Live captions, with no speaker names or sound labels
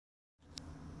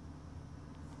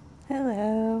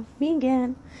Hello, me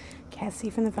again, Cassie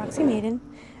from the Foxy Maiden.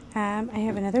 I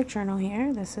have another journal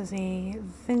here. This is a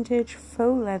vintage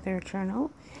faux leather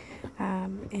journal.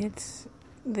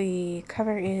 The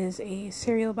cover is a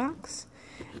cereal box,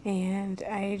 and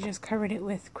I just covered it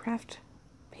with craft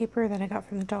paper that I got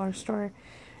from the dollar store,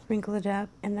 wrinkled it up,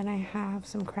 and then I have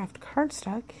some craft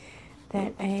cardstock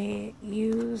that I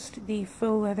used the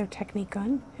faux leather technique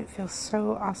on. It feels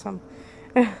so awesome.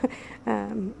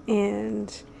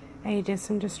 And I did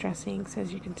some distress inks,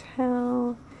 as you can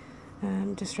tell.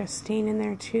 Distress stain in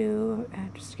there too,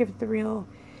 just to give it the real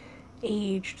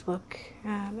aged look.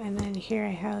 And then here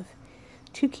I have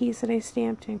 2 keys that I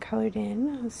stamped and colored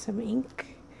in with some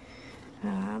ink.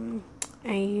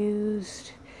 I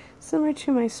used, similar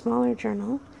to my smaller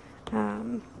journal,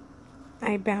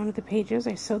 I bound the pages,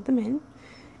 I sewed them in,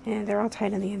 and they're all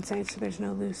tied on the inside so there's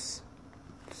no loose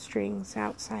strings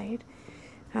outside.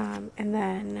 And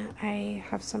then I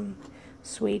have some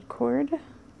suede cord,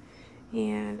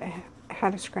 and I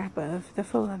had a scrap of the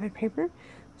faux leather paper,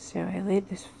 so I laid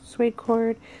this suede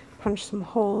cord, punched some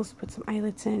holes, put some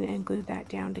eyelets in, and glued that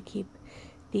down to keep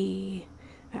the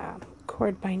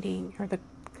cord binding, or the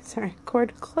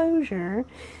cord closure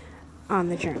on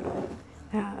the journal.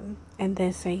 And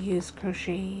this I used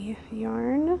crochet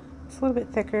yarn. It's a little bit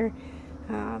thicker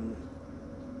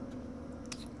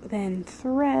than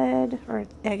thread, or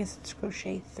I guess it's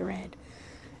crochet thread,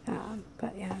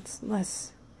 but yeah, it's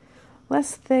less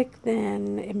thick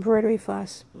than embroidery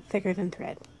floss, thicker than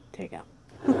thread. There you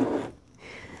go.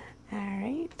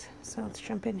 Alright, so let's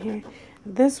jump in here.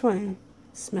 This one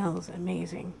smells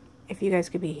amazing. If you guys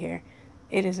could be here,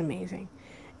 it is amazing.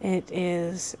 It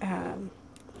is,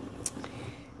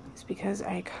 it's because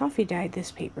I coffee dyed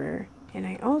this paper, and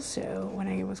I also, when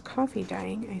I was coffee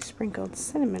dyeing, I sprinkled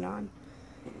cinnamon on.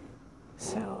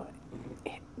 So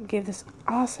it gave this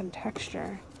awesome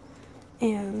texture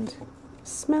and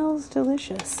smells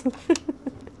delicious.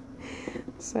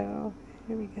 So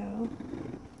here we go.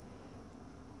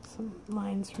 Some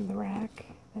lines from the rack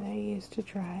that I used to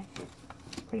dry.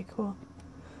 Pretty cool.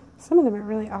 Some of them are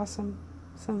really awesome.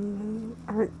 Some of them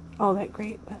aren't all that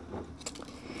great, but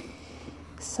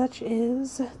such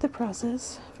is the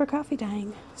process for coffee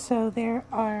dyeing. So there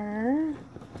are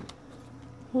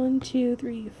 1, 2,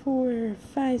 3, 4,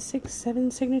 5, 6,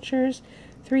 7 signatures.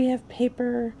 3 have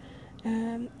paper,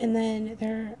 and then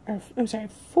there are,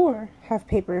 4 have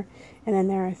paper, and then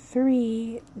there are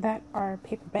 3 that are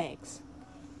paper bags.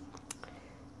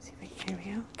 Let's see if I can, here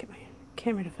we go, get my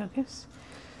camera to focus.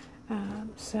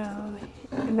 And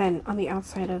then on the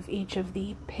outside of each of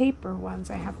the paper ones,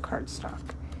 I have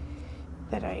cardstock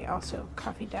that I also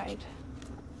coffee dyed.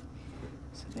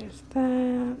 So there's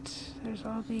that, there's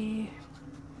all the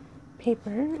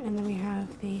paper, and then we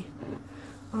have the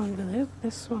envelope.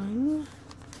 This one,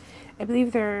 I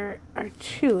believe there are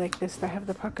 2 like this that have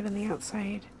the pocket on the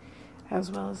outside as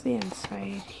well as the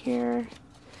inside here,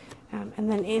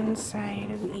 and then inside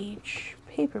of each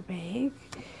paper bag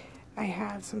I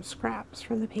have some scraps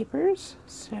from the papers,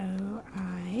 so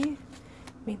I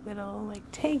made little like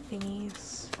tag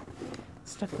thingies,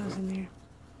 stuck those in there.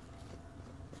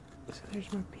 So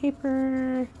there's more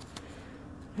paper,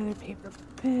 another paper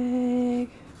bag.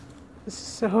 This is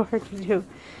so hard to do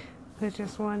with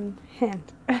just one hand.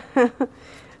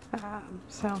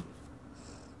 So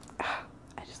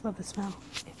I just love the smell.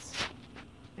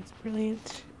 It's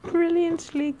brilliant,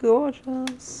 brilliantly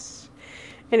gorgeous.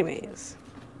 Anyways,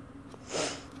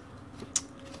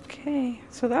 okay,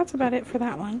 so that's about it for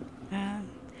that one.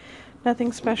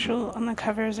 Nothing special on the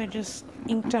covers. I just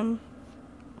inked them.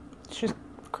 It's just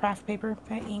craft paper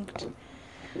I inked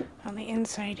on the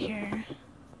inside here.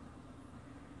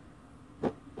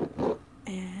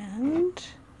 And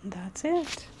that's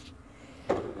it.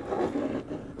 There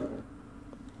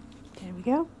we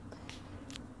go.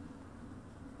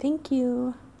 Thank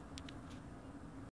you.